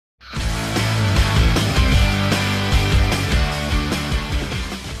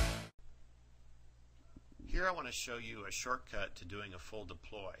I want to show you a shortcut to doing a full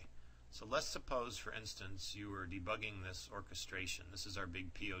deploy. So let's suppose, for instance, you were debugging this orchestration. This is our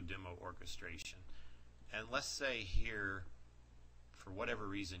big PO demo orchestration. And let's say here, for whatever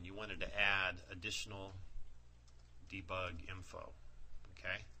reason, you wanted to add additional debug info.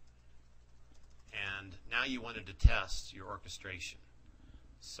 Okay? And now you wanted to test your orchestration.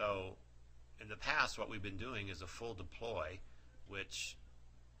 So in the past, what we've been doing is a full deploy, which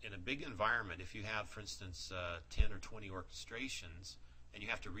in a big environment, if you have, for instance, 10 or 20 orchestrations, and you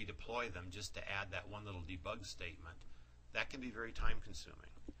have to redeploy them just to add that one little debug statement, that can be very time consuming.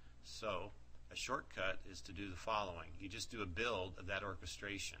 So a shortcut is to do the following. You just do a build of that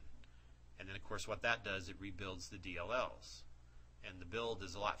orchestration. And then, of course, what that does, it rebuilds the DLLs. And the build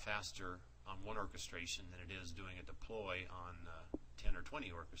is a lot faster on one orchestration than it is doing a deploy on 10 or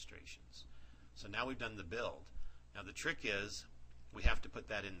 20 orchestrations. So now we've done the build. Now the trick is we have to put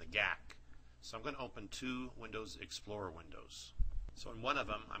that in the GAC. So I'm going to open two Windows Explorer windows. So in one of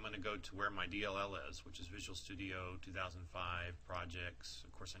them, I'm going to go to where my DLL is, which is Visual Studio 2005 projects.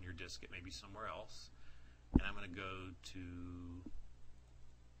 Of course, on your disk, it may be somewhere else. And I'm going to go to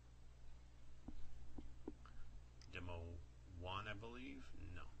Demo 1, I believe.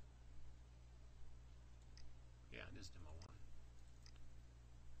 No. Yeah, it is Demo 1.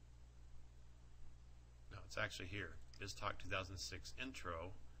 No, it's actually here. BizTalk 2006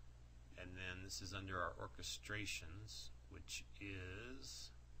 Intro. And then this is under our orchestrations, which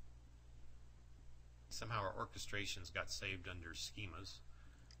is, somehow our orchestrations got saved under schemas.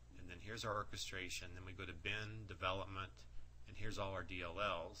 And then here's our orchestration. Then we go to bin, development, and here's all our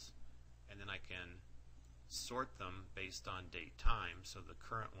DLLs. And then I can sort them based on date time, so the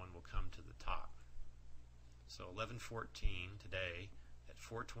current one will come to the top. So 11/14 today at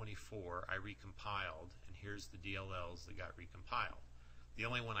 4:24 I recompiled, and here's the DLLs that got recompiled. The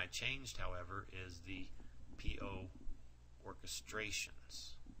only one I changed, however, is the PO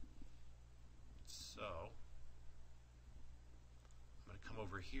orchestrations. So I'm going to come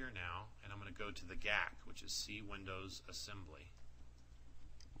over here now, and I'm going to go to the GAC, which is C Windows Assembly.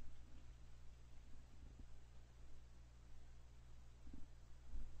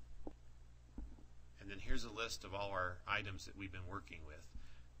 And then here's a list of all our items that we've been working with.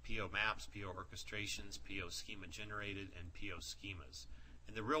 PO maps, PO orchestrations, PO schema generated, and PO schemas.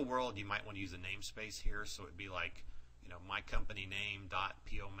 In the real world, you might want to use a namespace here, so it'd be like, you know, my company name dot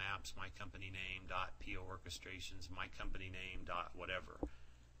PO maps, my company name dot PO orchestrations, my company name dot whatever.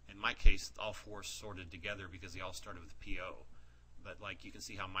 In my case, all four sorted together because they all started with PO. But like you can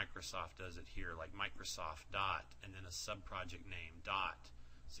see how Microsoft does it here, like Microsoft dot and then a subproject name dot.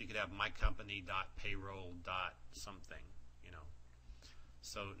 So you could have my company dot payroll dot something, you know.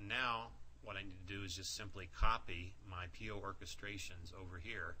 So now what I need to do is just simply copy my PO orchestrations over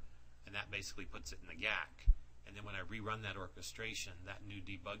here, and that basically puts it in the GAC. And then when I rerun that orchestration, that new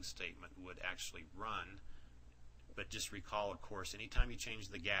debug statement would actually run. But just recall, of course, anytime you change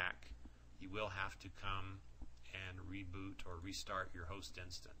the GAC, you will have to come and reboot or restart your host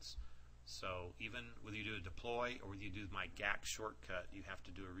instance. So even whether you do a deploy or whether you do my GAC shortcut, you have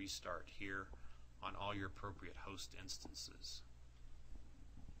to do a restart here on all your appropriate host instances.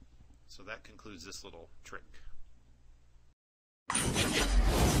 So that concludes this little trick.